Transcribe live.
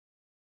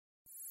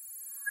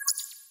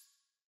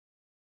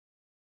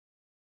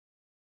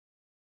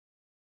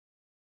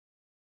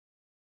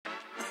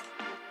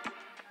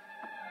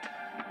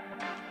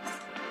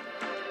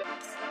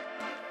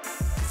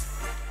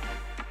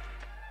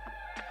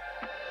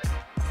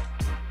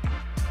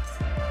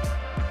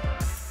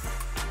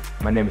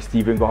My name is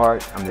Steve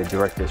Englehart. I'm the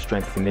Director of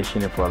Strength and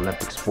Conditioning for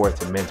Olympic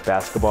Sports and Men's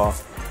Basketball.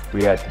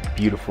 We're at the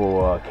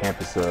beautiful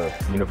campus of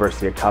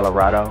University of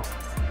Colorado.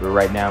 We're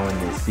right now in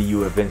the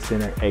CU Event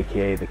Center,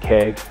 aka the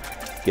KEG.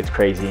 It gets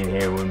crazy in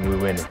here when we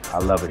win it. I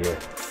love it here.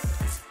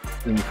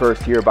 When you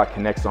first hear about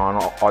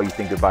KINEXON, all you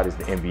think about is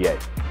the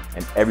NBA.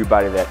 And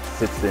everybody that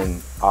sits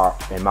in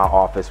my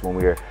office when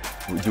we're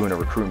doing a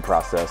recruiting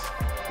process,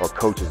 or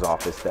coach's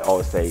office, they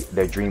always say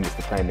their dream is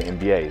to play in the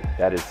NBA.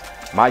 That is,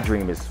 my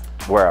dream is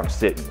where I'm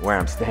sitting, where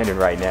I'm standing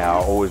right now.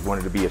 I always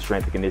wanted to be a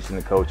strength and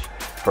conditioning coach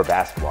for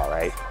basketball,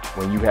 right?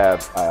 When you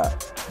have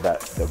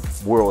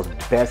the world's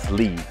best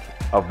league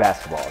of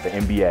basketball, the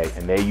NBA,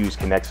 and they use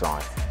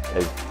KINEXON,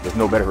 there's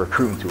no better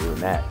recruiting tool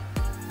than that.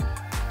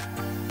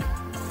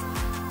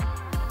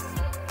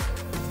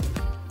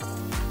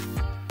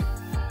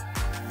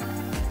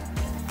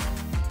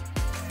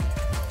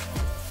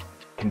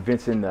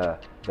 Convincing the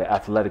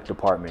athletic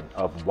department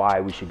of why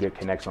we should get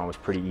KINEXON was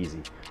pretty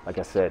easy. Like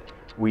I said,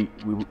 we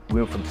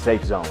went from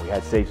SafeZone. We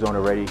had SafeZone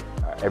already.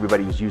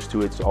 Everybody was used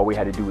to it, so all we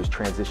had to do was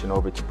transition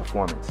over to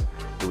performance.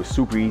 It was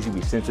super easy.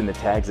 We sent in the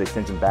tags, they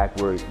sent them back.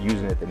 We're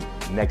using it the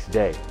next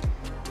day.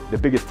 The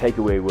biggest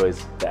takeaway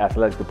was the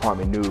athletic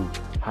department knew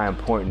how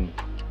important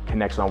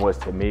KINEXON was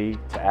to me,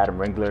 to Adam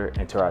Ringler,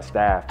 and to our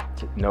staff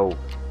to know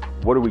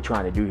what are we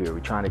trying to do here. We're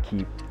trying to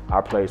keep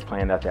our players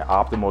playing at their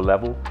optimal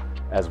level,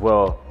 as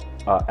well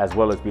as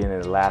being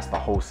able to last the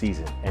whole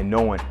season and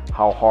knowing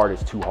how hard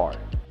is too hard.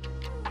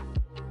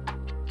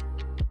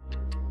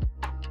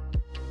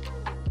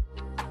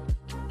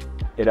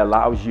 It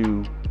allows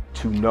you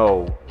to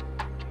know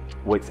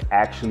what's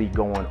actually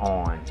going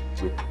on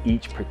with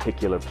each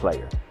particular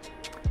player.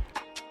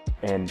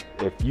 And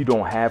if you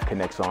don't have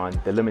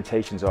KINEXON, the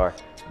limitations are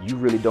you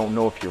really don't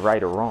know if you're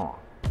right or wrong,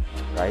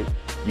 right?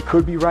 You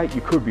could be right,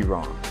 you could be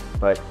wrong.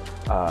 But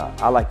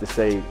I like to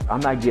say,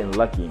 I'm not getting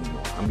lucky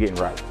anymore, I'm getting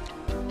right.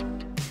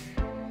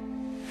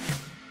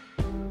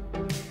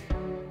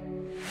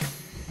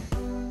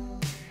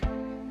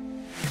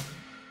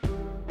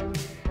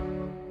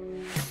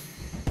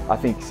 I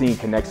think seeing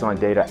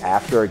KINEXON data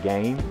after a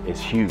game is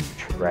huge,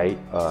 right?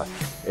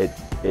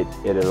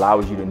 It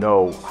allows you to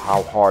know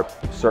how hard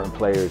certain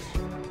players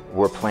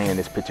were playing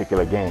this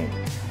particular game.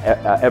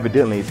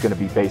 Evidently, it's going to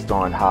be based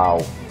on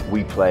how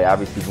we play.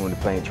 Obviously, we want to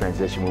play in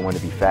transition, we want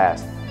to be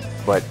fast.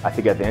 But I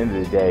think at the end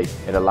of the day,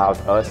 it allows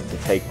us to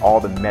take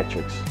all the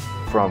metrics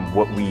from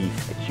what we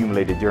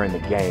accumulated during the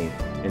game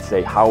and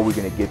say, how are we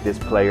going to get this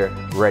player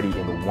ready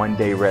in a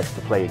one-day rest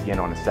to play again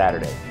on a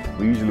Saturday?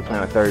 We usually play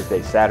on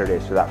Thursday, Saturday,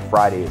 so that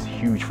Friday is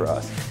huge for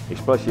us,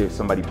 especially if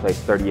somebody plays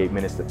 38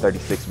 minutes to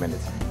 36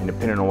 minutes. And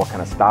depending on what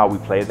kind of style we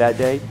play that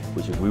day,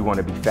 which is we want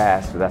to be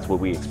fast, so that's what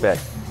we expect.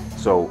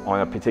 So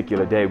on a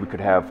particular day, we could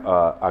have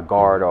a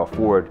guard or a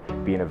forward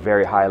be in a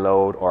very high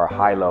load or a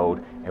high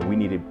load, and we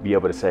need to be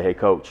able to say, hey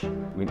coach,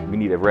 we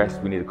need a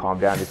rest, we need to calm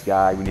down this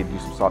guy, we need to do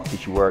some soft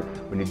tissue work,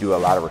 we need to do a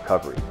lot of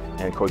recovery.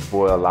 And Coach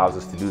Boyle allows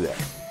us to do that.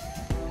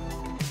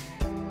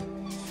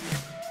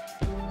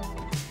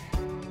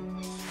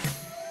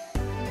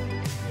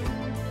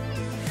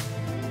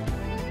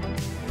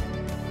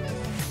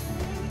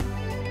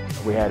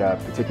 We had a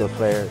particular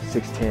player,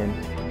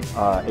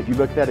 6'10". If you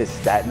looked at his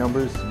stat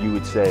numbers, you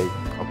would say,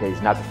 okay,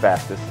 he's not the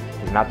fastest,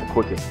 he's not the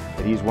quickest,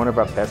 but he's one of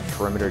our best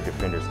perimeter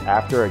defenders.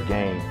 After a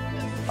game,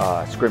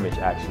 scrimmage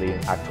actually,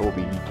 in October,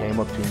 he came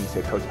up to me and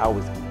said, Coach, I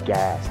was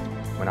gassed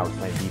when I was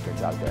playing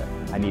defense out there.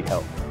 I need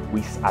help.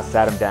 I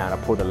sat him down, I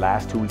pulled the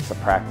last 2 weeks of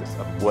practice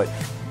of what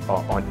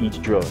on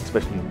each drill,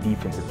 especially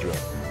defensive drill.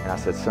 And I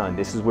said, son,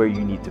 this is where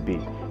you need to be.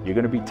 You're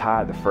gonna be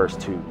tired the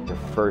first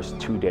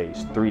 2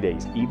 days, 3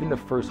 days, even the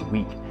first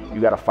week.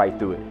 You gotta fight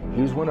through it.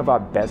 He was one of our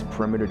best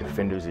perimeter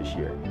defenders this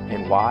year.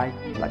 And why?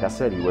 Like I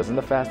said, he wasn't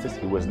the fastest,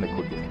 he wasn't the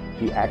quickest.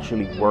 He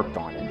actually worked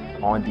on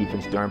it on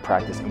defense during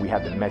practice, and we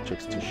have the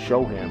metrics to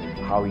show him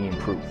how he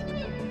improved.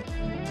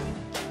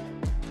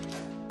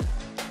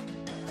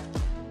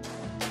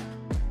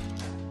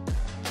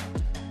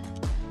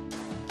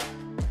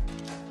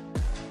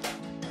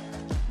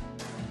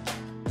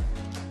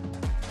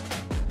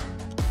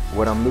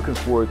 What I'm looking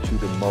forward to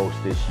the most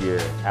this year,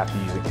 after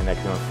using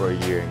KINEXON for a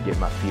year and getting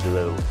my feet a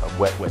little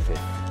wet with it,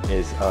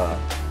 is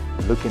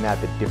looking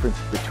at the difference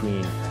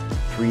between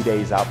 3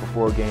 days out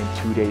before a game,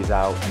 2 days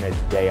out, and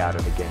a day out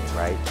of the game,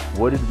 right?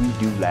 What did we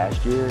do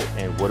last year,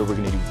 and what are we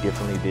going to do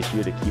differently this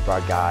year to keep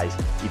our guys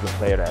even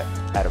play at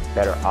a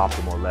better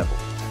optimal level,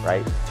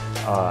 right?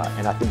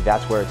 And I think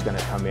that's where it's going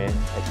to come in,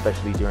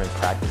 especially during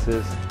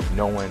practices,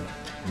 knowing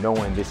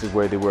this is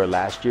where they were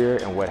last year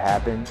and what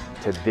happened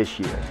to this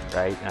year,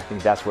 right? And I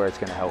think that's where it's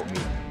going to help me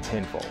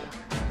tenfold.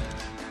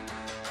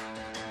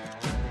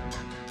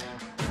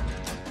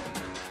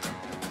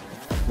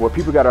 What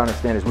people got to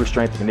understand is we're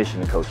strength and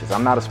conditioning coaches.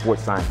 I'm not a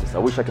sports scientist. I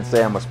wish I could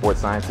say I'm a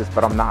sports scientist,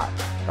 but I'm not,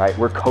 right?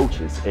 We're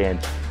coaches,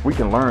 and we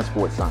can learn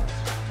sports science.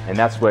 And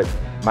that's what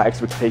my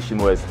expectation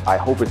was. I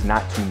hope it's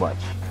not too much,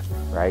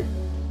 right?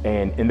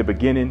 And in the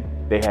beginning,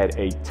 they had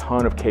a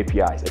ton of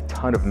KPIs, a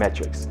ton of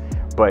metrics.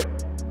 But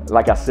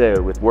like I said,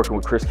 with working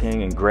with Chris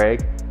King and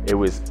Greg, it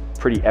was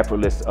pretty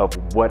effortless of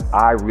what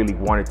I really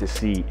wanted to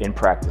see in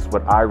practice,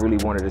 what I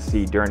really wanted to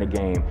see during the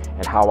game,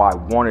 and how I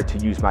wanted to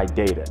use my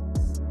data.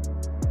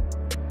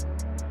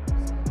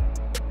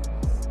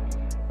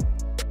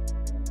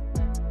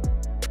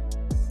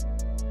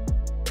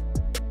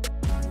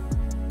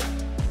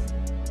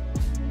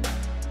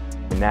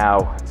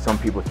 Now, some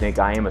people think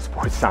I am a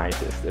sports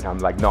scientist, and I'm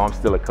like, no, I'm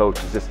still a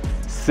coach. It's just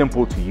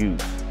simple to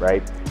use,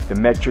 right? The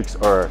metrics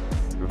are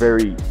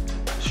very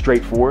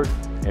straightforward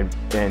and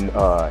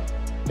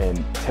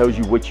tells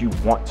you what you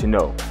want to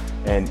know.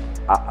 And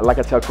like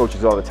I tell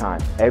coaches all the time,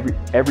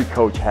 every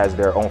coach has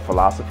their own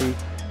philosophy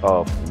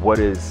of what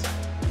is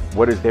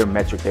their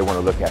metric they want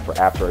to look at for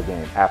after a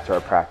game, after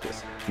a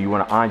practice. Do you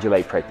want to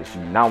undulate practice? Do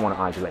you not want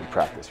to undulate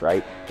practice,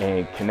 right?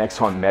 And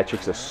KINEXON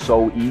metrics are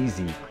so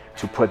easy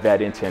to put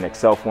that into an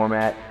Excel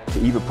format, to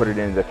even put it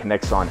in the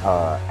KINEXON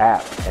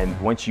app. And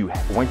once you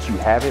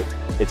have it,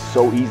 it's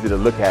so easy to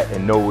look at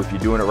and know if you're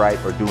doing it right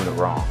or doing it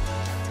wrong.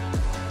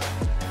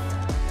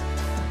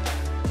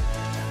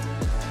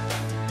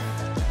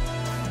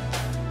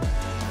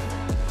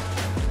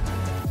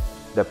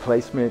 The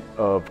placement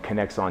of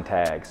KINEXON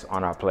tags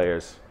on our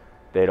players,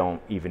 they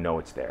don't even know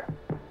it's there.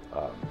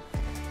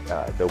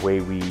 The way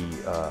we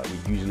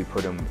usually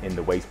put them in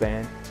the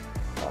waistband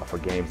for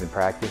games and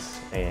practice,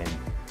 and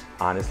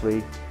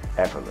honestly,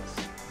 effortless.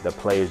 The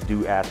players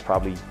do ask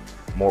probably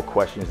more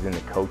questions than the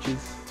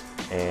coaches,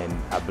 and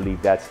I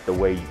believe that's the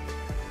way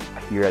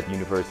here at the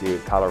University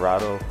of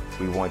Colorado,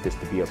 we want this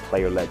to be a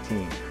player-led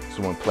team.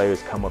 So when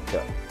players come up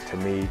to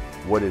me,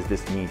 what does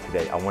this mean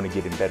today? I want to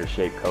get in better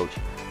shape, coach.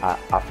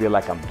 I feel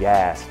like I'm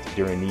gassed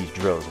during these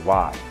drills.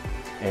 Why?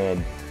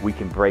 And we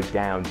can break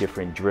down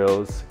different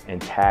drills and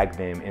tag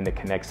them in the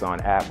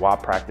KINEXON app while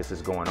practice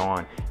is going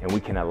on, and we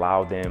can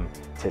allow them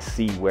to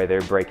see where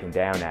they're breaking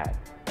down at.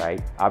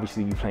 Right?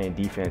 Obviously, you're playing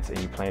defense and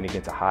you're playing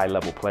against a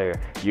high-level player,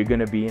 you're going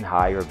to be in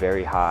high or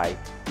very high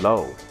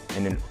load.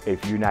 And then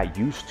if you're not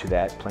used to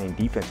that, playing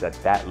defense at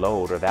that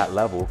load or that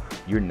level,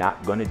 you're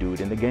not going to do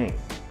it in the game.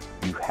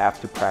 You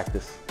have to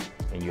practice,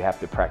 and you have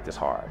to practice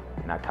hard.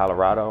 And at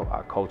Colorado,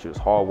 our culture is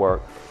hard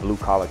work,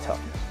 blue-collar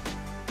toughness.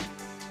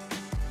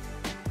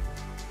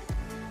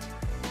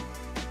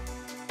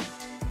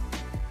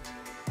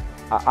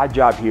 Our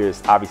job here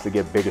is obviously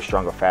to get bigger,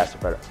 stronger, faster,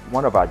 but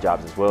one of our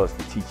jobs as well is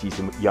to teach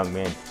these young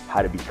men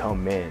how to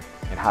become men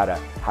and how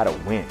to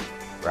win,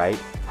 right?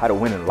 How to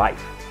win in life.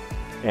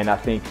 And I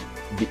think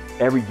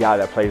every guy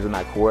that plays on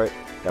that court,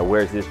 that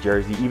wears this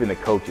jersey, even the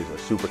coaches are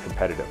super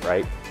competitive,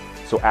 right?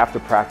 So after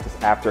practice,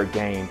 after a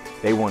game,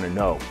 they want to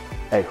know,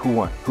 hey, who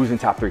won? Who's in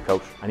top 3,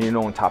 coach? I need to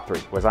know in top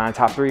 3. Was I in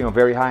top 3 on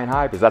very high and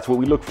high? Because that's what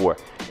we look for.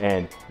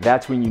 And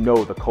that's when you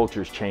know the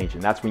culture is changing.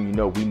 That's when you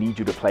know we need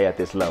you to play at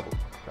this level,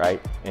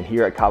 right? And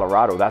here at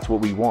Colorado, that's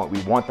what we want.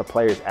 We want the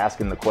players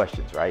asking the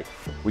questions, right?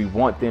 We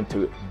want them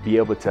to be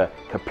able to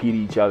compete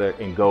each other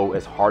and go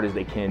as hard as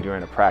they can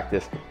during a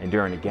practice and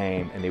during a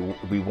game. And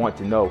we want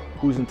to know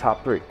who's in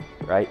top 3,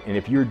 right? And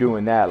if you're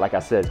doing that, like I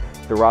said,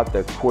 throughout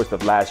the course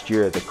of last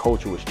year, the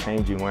culture was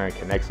changing wearing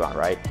KINEXON,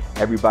 right?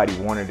 Everybody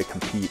wanted to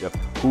compete of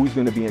who's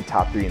going to be in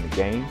top 3 in the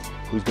games,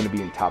 who's going to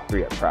be in top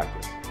 3 at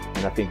practice.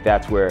 And I think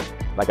that's where,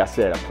 like I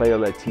said, a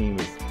player-led team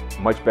is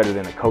much better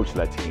than a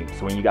coach-led team.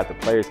 So when you got the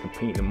players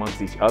competing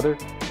amongst each other,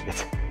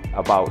 it's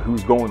about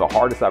who's going the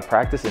hardest at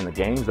practice in the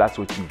games. That's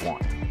what you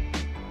want.